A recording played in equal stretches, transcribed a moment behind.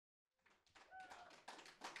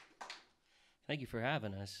Thank you for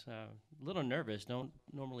having us. A little nervous. Don't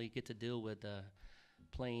normally get to deal with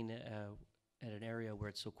playing at an area where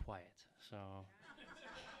it's so quiet. So,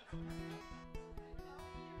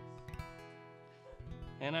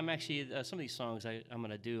 and I'm actually some of these songs I'm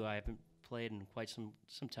gonna do. I haven't played in quite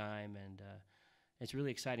some time, and it's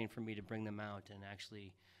really exciting for me to bring them out and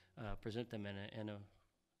actually present them in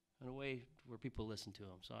a way where people listen to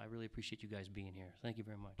them. So I really appreciate you guys being here. Thank you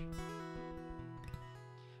very much.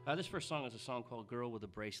 This first song is a song called Girl with a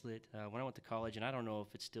Bracelet. When I went to college, and I don't know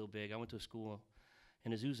if it's still big, I went to a school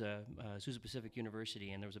in Azusa Pacific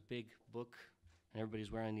University, and there was a big book, and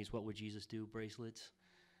everybody's wearing these What Would Jesus Do bracelets.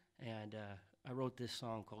 And I wrote this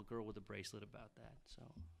song called Girl with a Bracelet about that. So.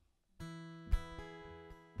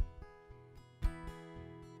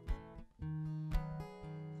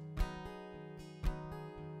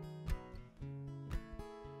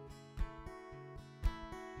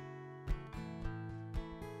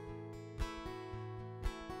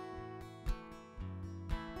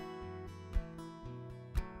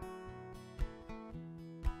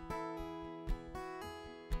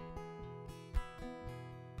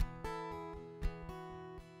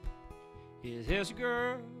 Is this a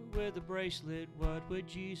girl with a bracelet? What would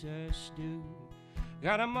Jesus do?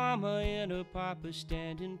 Got a mama and a papa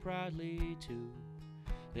standing proudly too.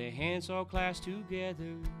 Their hands all clasped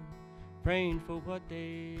together, praying for what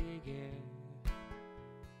they get.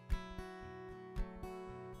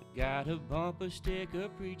 Got a bumper sticker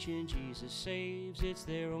preaching Jesus saves. It's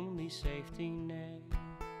their only safety net.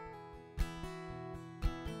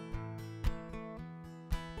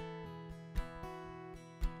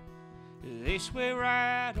 They swear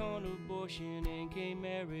right on abortion and gay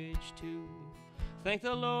marriage too. Thank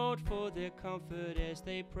the Lord for their comfort as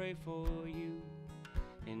they pray for you.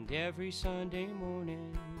 And every Sunday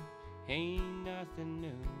morning ain't nothing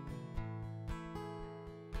new.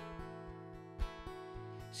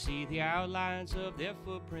 See the outlines of their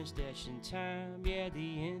footprints dashing time. Yeah,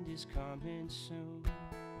 the end is coming soon.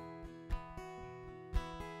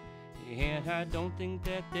 And I don't think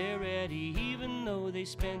that they're ready, even though they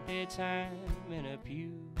spent their time in a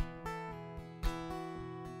pew.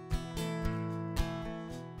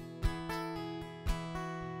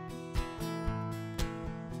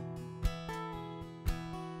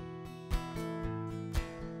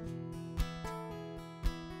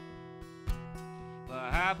 But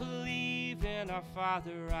I believe in our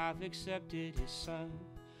Father, I've accepted His Son.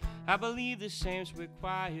 I believe the same's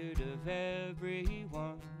required of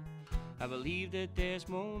everyone. I believe that there's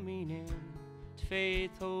more meaning to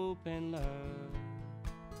faith, hope, and love.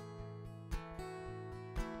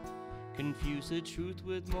 Confuse the truth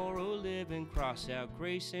with moral living, cross out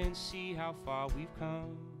grace and see how far we've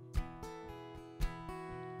come.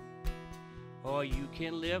 Or you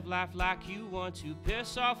can live life like you want to,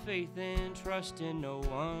 piss off faith and trust in no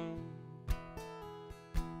one.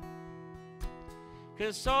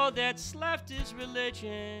 'Cause all that's left is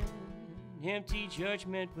religion, empty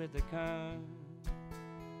judgment with a gun.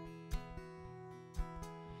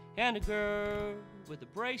 And a girl with a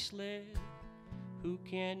bracelet who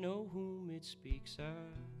can't know whom it speaks of.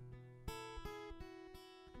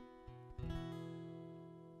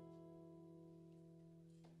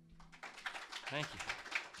 Thank you.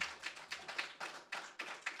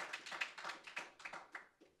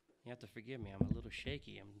 You have to forgive me, I'm a little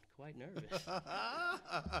shaky, I'm quite nervous.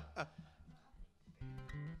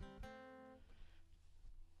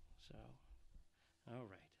 All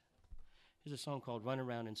right. Here's a song called Run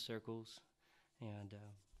Around in Circles. And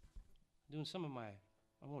doing some of my,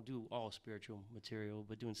 I won't do all spiritual material,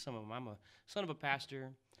 but doing some of them. I'm a son of a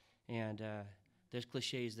pastor, and there's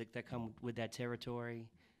cliches that come with that territory.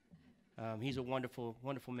 He's a wonderful,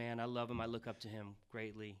 wonderful man. I love him. I look up to him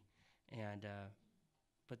greatly. And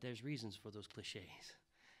but there's reasons for those cliches.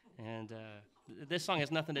 And this song has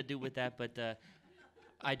nothing to do with that, but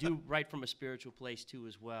I do write from a spiritual place, too,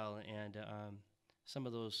 as well. And some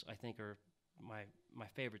of those, I think, are my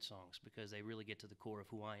favorite songs because they really get to the core of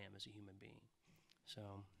who I am as a human being.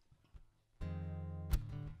 So.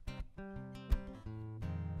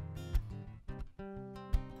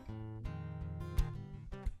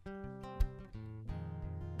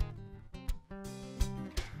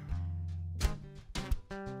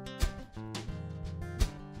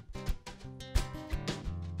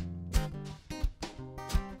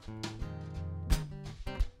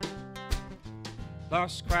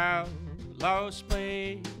 Lost crowd, lost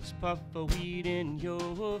place, puff of weed in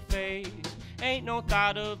your face. Ain't no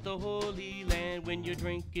thought of the Holy Land when your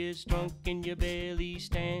drink is drunk and your belly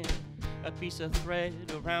stand. a piece of thread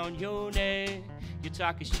around your neck. Your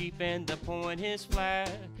talk is cheap and the point is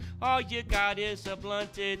flat. All you got is a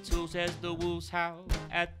blunted tools as the wolves howl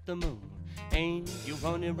at the moon. And you're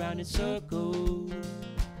running round in circles,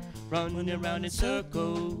 running around in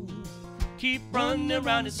circles. Keep running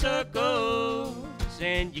round in circles,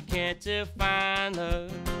 and you can't define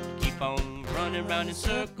love. Keep on running round in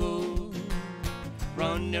circles,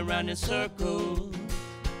 running round in circles.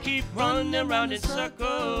 Keep running round in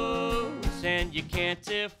circles, and you can't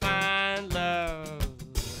define love.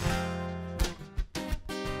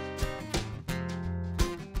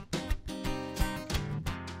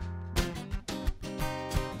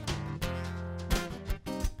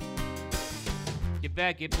 Your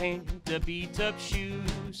baggy paint, the beat-up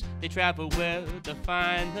shoes, they travel well to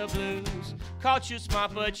find the blues. Caught you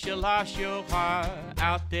smart, but you lost your heart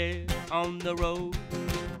out there on the road.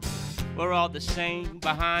 We're all the same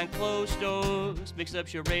behind closed doors. Mix up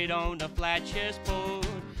charade on the flat chessboard.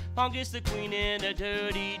 Pong is the queen in a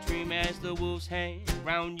dirty dream as the wolves hang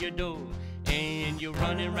round your door. And you're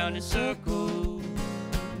running round in circles,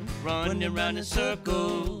 running round in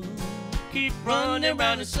circles. Keep running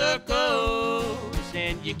round in circles,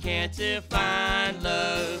 and you can't define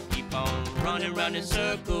love. Keep on running round in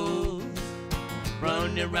circles,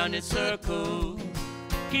 running round in circles.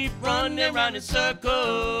 Keep running round in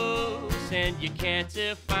circles, and you can't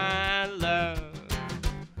define love.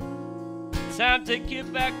 Time to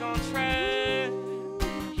get back on track.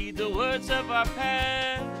 Heed the words of our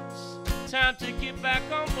past. Time to get back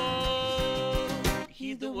on board.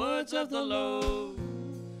 Heed the words of the Lord.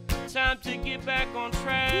 Time to get back on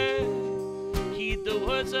track. Heed the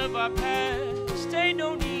words of our past. Ain't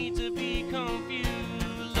no need to be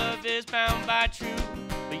confused. Love is bound by truth.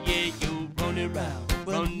 But yeah, you running round,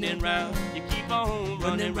 running round. You keep on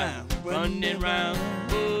running round, running round.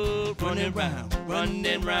 Oh, running round,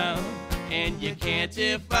 running round. And you can't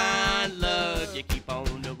define love. You keep on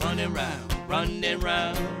running round, running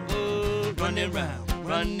round. Oh, running round,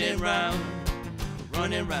 running round.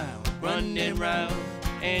 Running round, running round.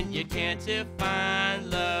 And you can't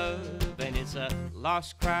define love. And it's a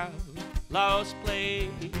lost crowd, lost place.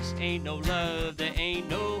 Ain't no love, there ain't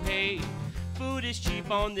no hate. Food is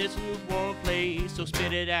cheap on this lukewarm place, so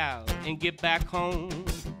spit it out and get back home.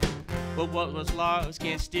 But what was lost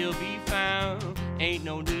can still be found. Ain't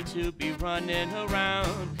no need to be running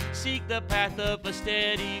around. Seek the path of a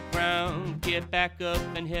steady ground. Get back up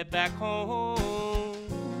and head back home.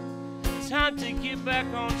 Time to get back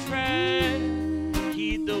on track.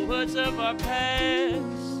 Heed the words of our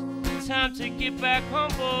past. Time to get back on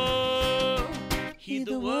board. Heed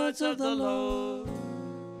the words of the Lord.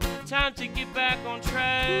 Time to get back on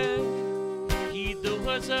track. Heed the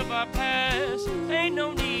words of our past. Ain't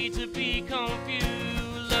no need to be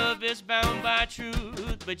confused. Love is bound by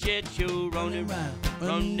truth, but yet you're running round,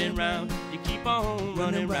 running round. You keep on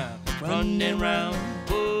running round, running round.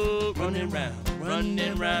 Oh, running round,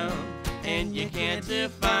 running round. And you can't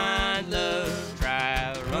define love.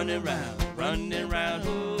 Try running round, running round.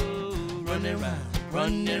 Oh, running round,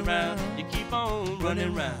 running round. You keep on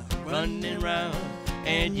running round, running round.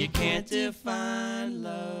 And you can't define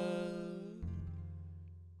love.